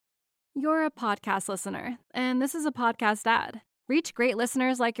You're a podcast listener, and this is a podcast ad. Reach great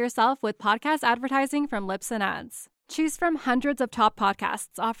listeners like yourself with podcast advertising from Libsyn Ads. Choose from hundreds of top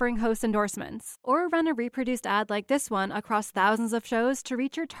podcasts offering host endorsements, or run a reproduced ad like this one across thousands of shows to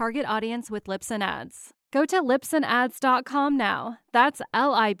reach your target audience with Libsyn Ads. Go to libsynads.com now. That's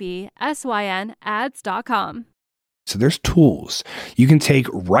LIBSYN ads.com. So there's tools you can take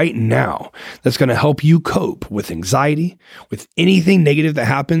right now that's going to help you cope with anxiety, with anything negative that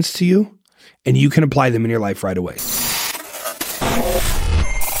happens to you, and you can apply them in your life right away.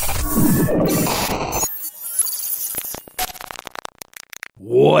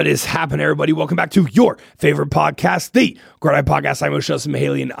 What is happening, everybody? Welcome back to your favorite podcast, the Grow Eye Podcast. I'm Justin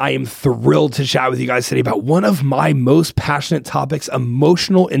Mahaley, and I am thrilled to chat with you guys today about one of my most passionate topics,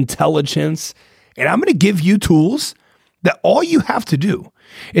 emotional intelligence. And I'm going to give you tools that all you have to do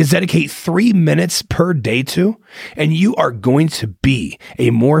is dedicate 3 minutes per day to, and you are going to be a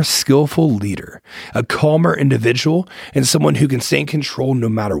more skillful leader, a calmer individual, and someone who can stay in control no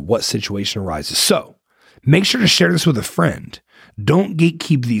matter what situation arises. So make sure to share this with a friend. Don't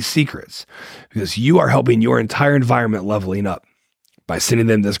gatekeep these secrets, because you are helping your entire environment leveling up by sending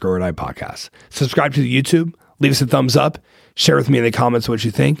them this Grow Eye podcast. Subscribe to the YouTube, leave us a thumbs up, share with me in the comments what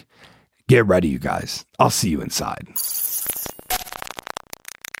you think. Get ready, you guys. I'll see you inside.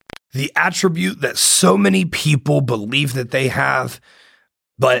 The attribute that so many people believe that they have,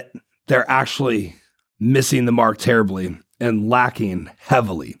 but they're actually missing the mark terribly and lacking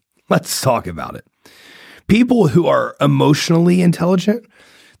heavily. Let's talk about it. People who are emotionally intelligent,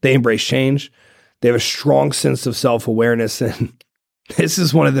 they embrace change. They have a strong sense of self-awareness, and this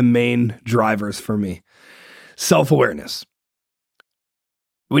is one of the main drivers for me. Self-awareness.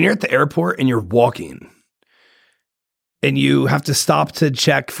 When you're at the airport and you're walking and you have to stop to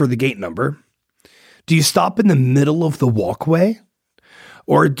check for the gate number, do you stop in the middle of the walkway,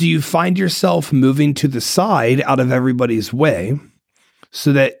 or do you find yourself moving to the side out of everybody's way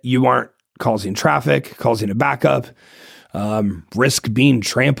so that you aren't causing traffic, causing a backup, risk being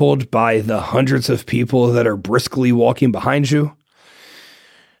trampled by the hundreds of people that are briskly walking behind you?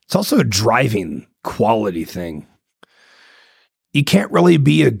 It's also a driving quality thing. You can't really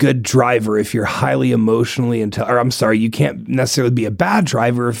be a good driver if you're highly emotionally you can't necessarily be a bad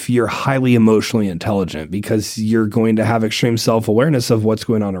driver if you're highly emotionally intelligent, because you're going to have extreme self-awareness of what's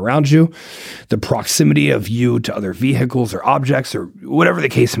going on around you, the proximity of you to other vehicles or objects or whatever the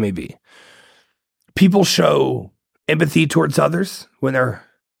case may be. People show empathy towards others when they're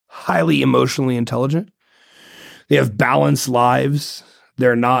highly emotionally intelligent. They have balanced lives.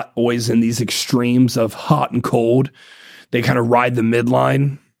 They're not always in these extremes of hot and cold. They kind of ride the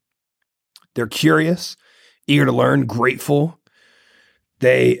midline. They're curious, eager to learn, grateful.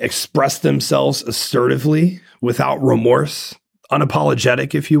 They express themselves assertively, without remorse,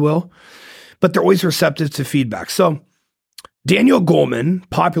 unapologetic, if you will. But they're always receptive to feedback. So Daniel Goleman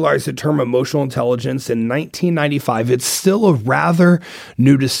popularized the term emotional intelligence in 1995. It's still a rather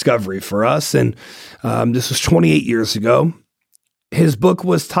new discovery for us. And this was 28 years ago. His book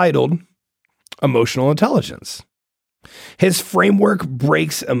was titled Emotional Intelligence. His framework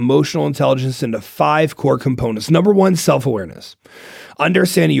breaks emotional intelligence into 5 core components. Number 1, self-awareness.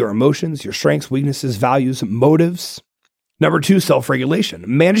 Understanding your emotions, your strengths, weaknesses, values, motives. Number 2, self-regulation.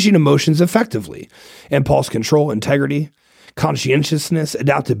 Managing emotions effectively. Impulse control, integrity, conscientiousness,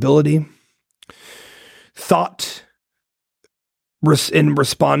 adaptability. Thought in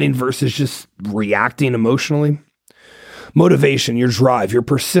responding versus just reacting emotionally. Motivation, your drive, your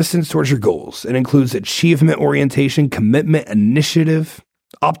persistence towards your goals. It includes achievement orientation, commitment, initiative,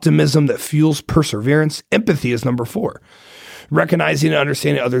 optimism that fuels perseverance. Empathy is number 4. Recognizing and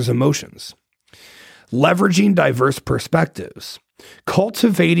understanding others' emotions. Leveraging diverse perspectives.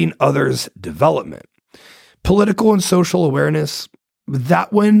 Cultivating others' development. Political and social awareness.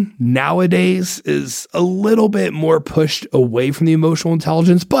 That one nowadays is a little bit more pushed away from the emotional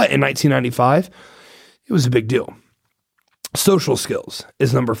intelligence, but in 1995, it was a big deal. Social skills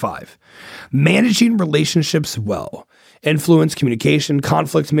is number 5. Managing relationships well. Influence, communication,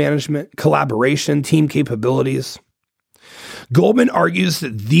 conflict management, collaboration, team capabilities. Goleman argues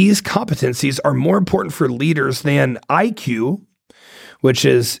that these competencies are more important for leaders than IQ, which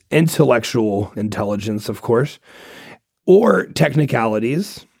is intellectual intelligence, of course, or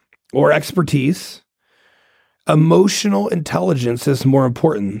technicalities, or expertise. Emotional intelligence is more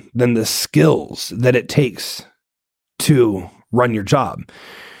important than the skills that it takes to run your job.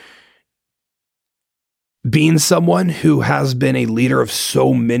 Being someone who has been a leader of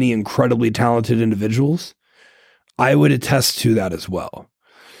so many incredibly talented individuals, I would attest to that as well.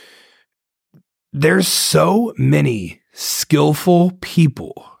 There's so many skillful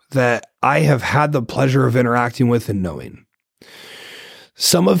people that I have had the pleasure of interacting with and knowing.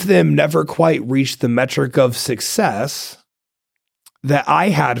 Some of them never quite reached the metric of success that I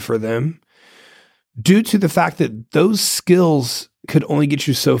had for them due to the fact that those skills could only get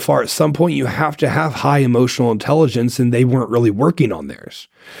you so far. At some point, you have to have high emotional intelligence, and they weren't really working on theirs.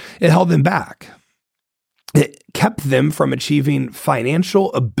 It held them back. It kept them from achieving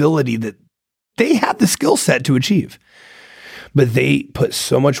financial ability that they had the skill set to achieve. But they put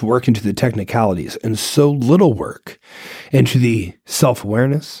so much work into the technicalities and so little work into the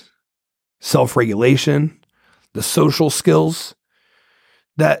self-awareness, self-regulation, the social skills,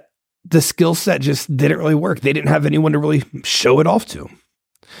 that the skill set just didn't really work. They didn't have anyone to really show it off to.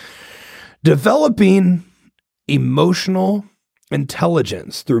 Developing emotional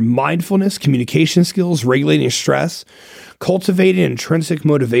intelligence through mindfulness, communication skills, regulating stress, cultivating intrinsic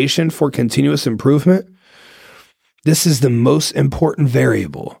motivation for continuous improvement. This is the most important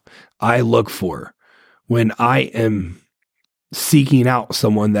variable I look for when I am seeking out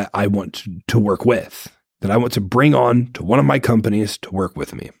someone that I want to work with, that I want to bring on to one of my companies to work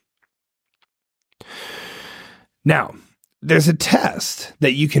with me. Now, there's a test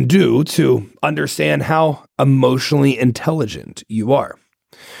that you can do to understand how emotionally intelligent you are.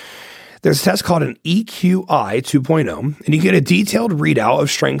 There's a test called an EQI 2.0, and you get a detailed readout of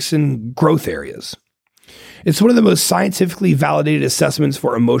strengths and growth areas. It's one of the most scientifically validated assessments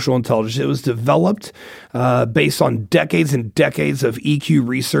for emotional intelligence. It was developed based on decades and decades of EQ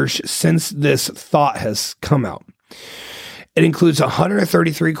research since this thought has come out. It includes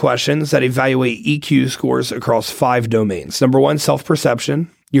 133 questions that evaluate EQ scores across 5 domains. Number 1, self-perception,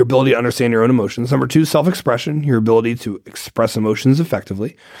 your ability to understand your own emotions. Number 2, self-expression, your ability to express emotions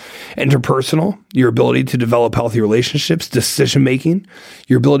effectively. Interpersonal, your ability to develop healthy relationships. Decision-making,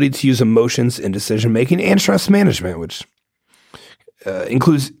 your ability to use emotions in decision-making. And stress management, which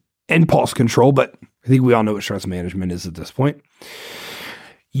includes impulse control, but I think we all know what stress management is at this point.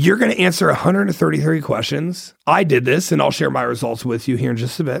 You're going to answer 133 questions. I did this, and I'll share my results with you here in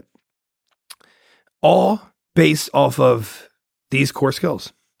just a bit. All based off of these core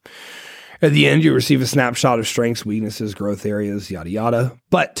skills. At the end, you receive a snapshot of strengths, weaknesses, growth areas, yada, yada.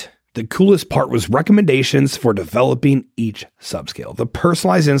 But the coolest part was recommendations for developing each subscale. The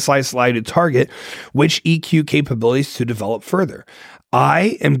personalized insights allow you to target which EQ capabilities to develop further.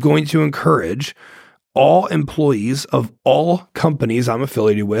 I am going to encourage all employees of all companies I'm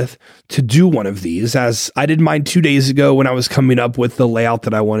affiliated with to do one of these, as I did mine 2 days ago when I was coming up with the layout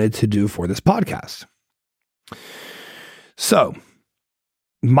that I wanted to do for this podcast. So,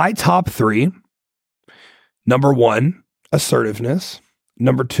 my top 3, number 1, assertiveness.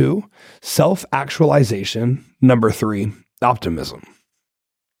 Number 2, self-actualization. Number 3, optimism.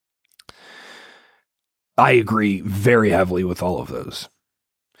 I agree very heavily with all of those.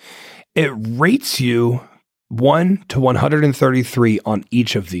 It rates you 1 to 133 on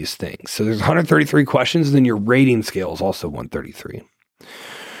each of these things. So there's 133 questions, and then your rating scale is also 133.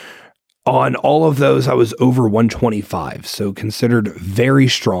 On all of those, I was over 125, so considered very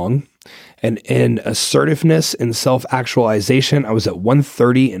strong. And in assertiveness and self-actualization, I was at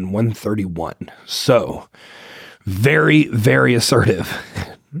 130 and 131. So very, very assertive.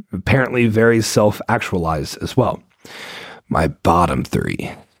 Apparently very self-actualized as well. My bottom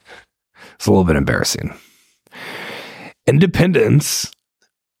 3. It's a little bit embarrassing. Independence,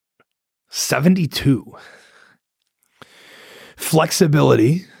 72.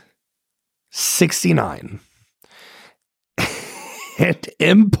 Flexibility, 69. And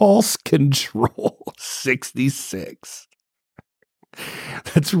impulse control, 66.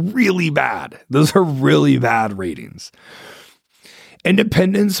 That's really bad. Those are really bad ratings.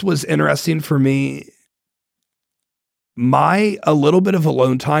 Independence was interesting for me. A little bit of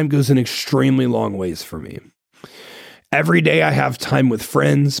alone time goes an extremely long ways for me. Every day I have time with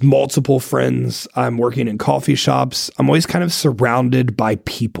friends, multiple friends. I'm working in coffee shops. I'm always kind of surrounded by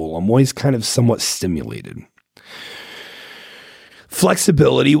people. I'm always kind of somewhat stimulated.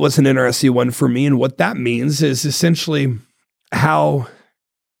 Flexibility was an interesting one for me. And what that means is essentially, how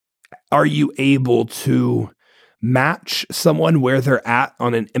are you able to match someone where they're at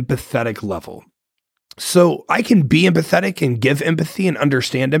on an empathetic level? So I can be empathetic and give empathy and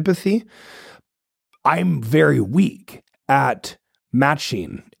understand empathy. I'm very weak at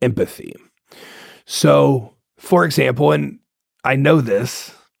matching empathy. So, for example, and I know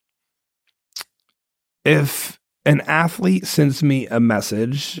this, if an athlete sends me a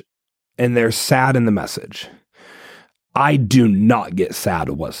message and they're sad in the message, I do not get sad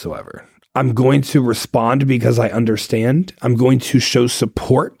whatsoever. I'm going to respond because I understand. I'm going to show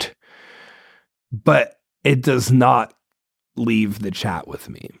support, but it does not leave the chat with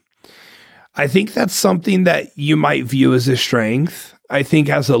me. I think that's something that you might view as a strength. I think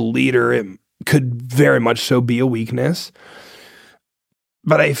as a leader, it could very much so be a weakness.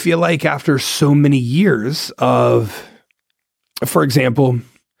 But I feel like after so many years of, for example,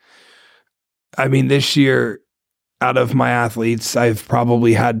 I mean, this year, out of my athletes, I've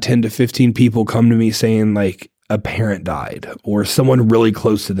probably had 10 to 15 people come to me saying like a parent died or someone really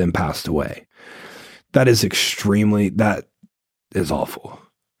close to them passed away. That is awful.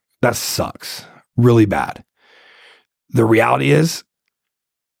 That sucks really bad. The reality is,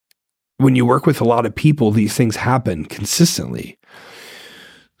 when you work with a lot of people, these things happen consistently.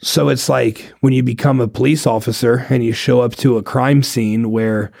 So it's like when you become a police officer and you show up to a crime scene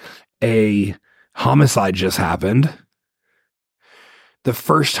where a homicide just happened, the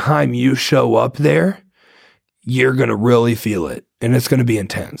first time you show up there, you're going to really feel it and it's going to be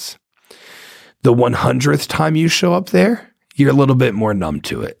intense. The 100th time you show up there, you're a little bit more numb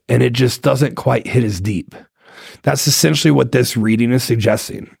to it and it just doesn't quite hit as deep. That's essentially what this reading is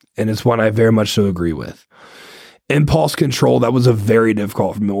suggesting, and it's one I very much so agree with. Impulse control, that was a very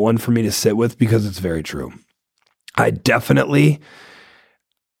difficult one for me to sit with because it's very true. I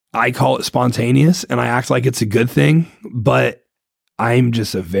call it spontaneous and I act like it's a good thing, but I'm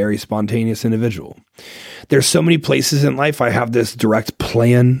just a very spontaneous individual. There's so many places in life I have this direct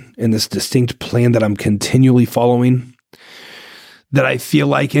plan and this distinct plan that I'm continually following that I feel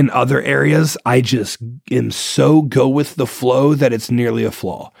like in other areas, I just am so go with the flow that it's nearly a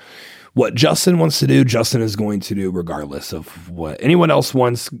flaw. What Justin wants to do, Justin is going to do regardless of what anyone else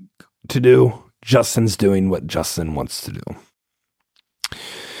wants to do. Justin's doing what Justin wants to do.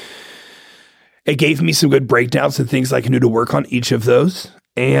 It gave me some good breakdowns and things I can do to work on each of those.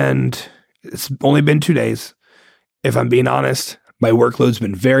 And it's only been 2 days. If I'm being honest, my workload's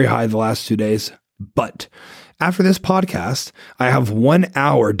been very high the last 2 days. But after this podcast, I have 1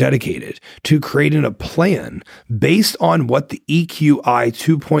 hour dedicated to creating a plan based on what the EQI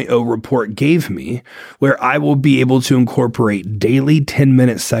 2.0 report gave me, where I will be able to incorporate daily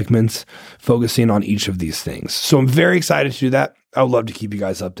 10-minute segments focusing on each of these things. So I'm very excited to do that. I would love to keep you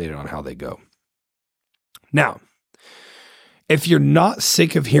guys updated on how they go. Now, if you're not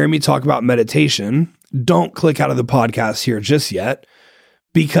sick of hearing me talk about meditation, don't click out of the podcast here just yet,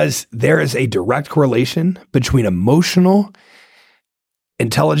 because there is a direct correlation between emotional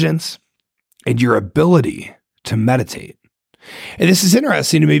intelligence and your ability to meditate. And this is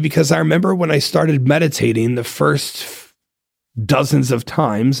interesting to me because I remember when I started meditating the first dozens of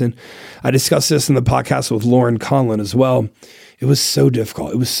times, and I discussed this in the podcast with Lauren Conlon as well. It was so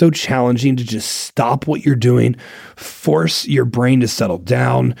difficult. It was so challenging to just stop what you're doing, force your brain to settle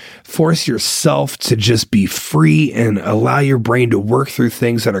down, force yourself to just be free and allow your brain to work through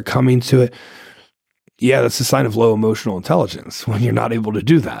things that are coming to it. Yeah, that's a sign of low emotional intelligence when you're not able to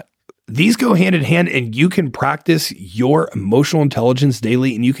do that. These go hand in hand, and you can practice your emotional intelligence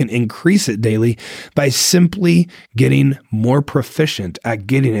daily, and you can increase it daily by simply getting more proficient at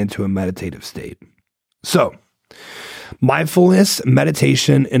getting into a meditative state. So, mindfulness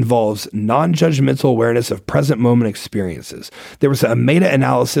meditation involves non-judgmental awareness of present moment experiences. There was a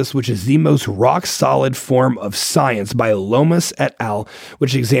meta-analysis, which is the most rock-solid form of science by Lomas et al.,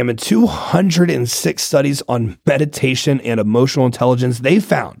 which examined 206 studies on meditation and emotional intelligence. They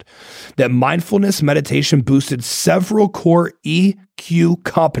found that mindfulness meditation boosted several core EQ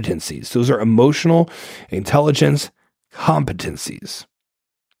competencies. Those are emotional intelligence competencies: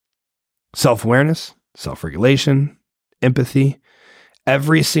 self-awareness, self-regulation, empathy.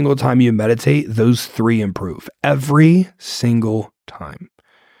 Every single time you meditate, those 3 improve. Every single time.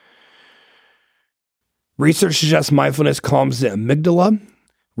 Research suggests mindfulness calms the amygdala,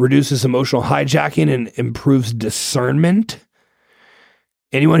 reduces emotional hijacking, and improves discernment.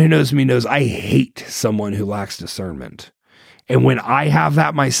 Anyone who knows me knows I hate someone who lacks discernment. And when I have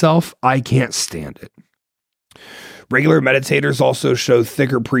that myself, I can't stand it. Regular meditators also show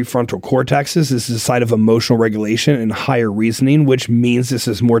thicker prefrontal cortexes. This is a site of emotional regulation and higher reasoning, which means this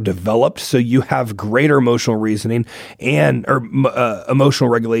is more developed. So you have greater emotional reasoning emotional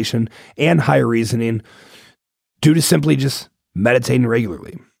regulation and higher reasoning due to simply just meditating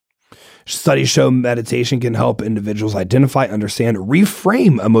regularly. Studies show meditation can help individuals identify, understand,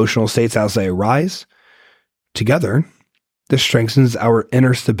 reframe emotional states as they arise. Together, this strengthens our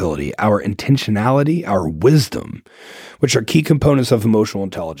inner stability, our intentionality, our wisdom, which are key components of emotional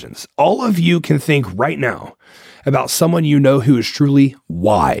intelligence. All of you can think right now about someone you know who is truly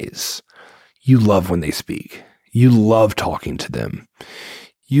wise. You love when they speak. You love talking to them.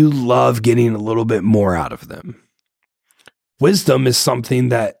 You love getting a little bit more out of them. Wisdom is something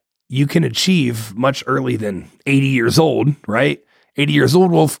that you can achieve much early than 80 years old, right? 80 years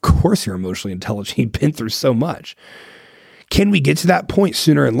old, well, of course you're emotionally intelligent. You've been through so much. Can we get to that point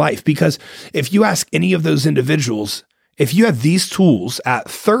sooner in life? Because if you ask any of those individuals, if you had these tools at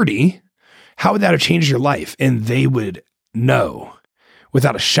 30, how would that have changed your life? And they would know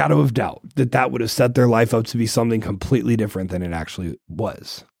without a shadow of doubt that that would have set their life up to be something completely different than it actually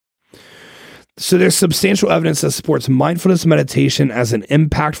was. So there's substantial evidence that supports mindfulness meditation as an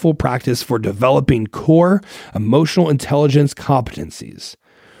impactful practice for developing core emotional intelligence competencies.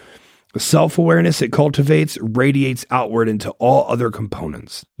 The self-awareness it cultivates radiates outward into all other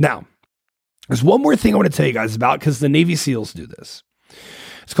components. Now, there's one more thing I want to tell you guys about because the Navy SEALs do this.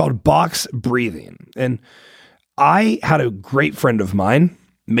 It's called box breathing. And I had a great friend of mine,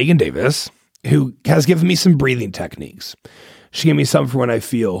 Megan Davis, who has given me some breathing techniques. She gave me some for when I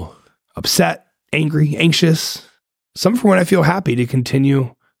feel upset, angry, anxious, some for when I feel happy to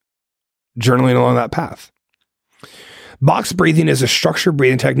continue journaling along that path. Box breathing is a structured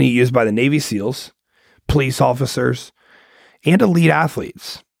breathing technique used by the Navy SEALs, police officers, and elite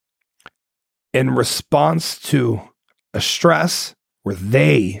athletes in response to a stress where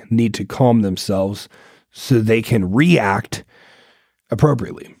they need to calm themselves so they can react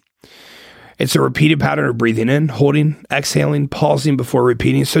appropriately. It's a repeated pattern of breathing in, holding, exhaling, pausing before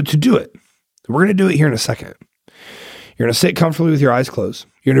repeating. So to do it, we're going to do it here in a second. You're going to sit comfortably with your eyes closed.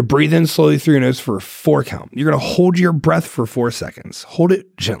 You're going to breathe in slowly through your nose for a 4 count. You're going to hold your breath for 4 seconds. Hold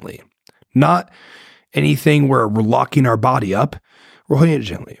it gently. Not anything where we're locking our body up. We're holding it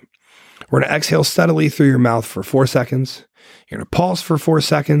gently. We're going to exhale steadily through your mouth for 4 seconds. You're going to pause for 4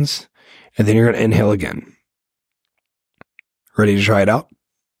 seconds, and then you're going to inhale again. Ready to try it out?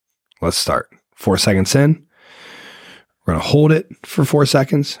 Let's start. 4 seconds in. We're going to hold it for 4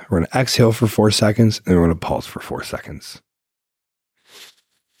 seconds. We're going to exhale for 4 seconds, and we're going to pause for 4 seconds.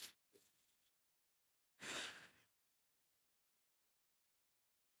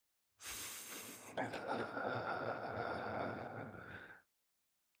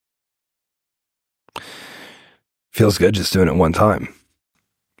 Feels good just doing it one time.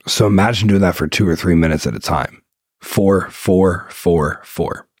 So imagine doing that for 2 or 3 minutes at a time. 4, 4, 4,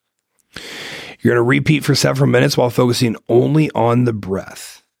 4. You're going to repeat for several minutes while focusing only on the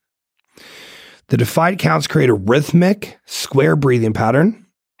breath. The defined counts create a rhythmic, square breathing pattern.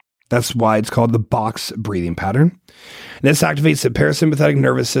 That's why it's called the box breathing pattern. This activates the parasympathetic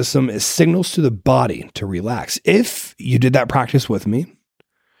nervous system as signals to the body to relax. If you did that practice with me,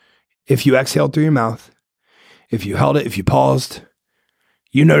 if you exhaled through your mouth, if you held it, if you paused,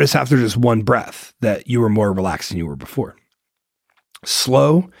 you notice after just one breath that you were more relaxed than you were before.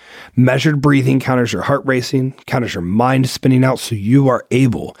 Slow, measured breathing counters your heart racing, counters your mind spinning out, so you are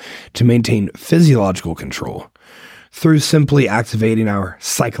able to maintain physiological control through simply activating our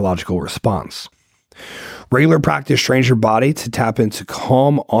psychological response. Regular practice trains your body to tap into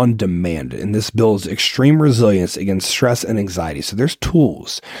calm on demand, and this builds extreme resilience against stress and anxiety. So there's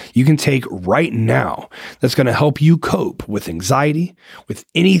tools you can take right now that's going to help you cope with anxiety, with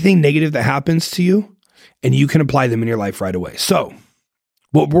anything negative that happens to you, and you can apply them in your life right away. So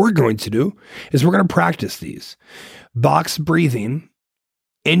what we're going to do is we're going to practice these. Box breathing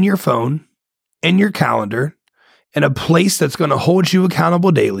in your phone, in your calendar, in a place that's going to hold you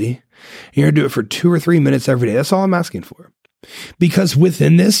accountable daily. You're going to do it for 2 or 3 minutes every day. That's all I'm asking for. Because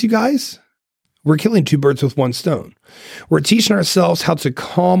within this, you guys, we're killing 2 birds with 1 stone. We're teaching ourselves how to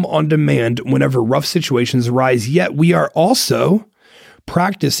calm on demand whenever rough situations arise, yet we are also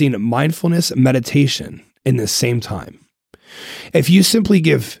practicing mindfulness meditation in the same time. If you simply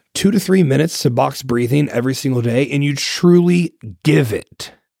give 2 to 3 minutes to box breathing every single day and you truly give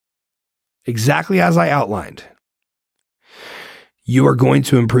it exactly as I outlined, you are going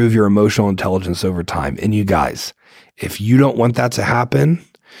to improve your emotional intelligence over time. And you guys, if you don't want that to happen,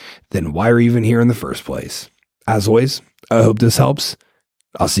 then why are you even here in the first place? As always, I hope this helps.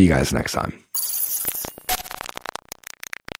 I'll see you guys next time.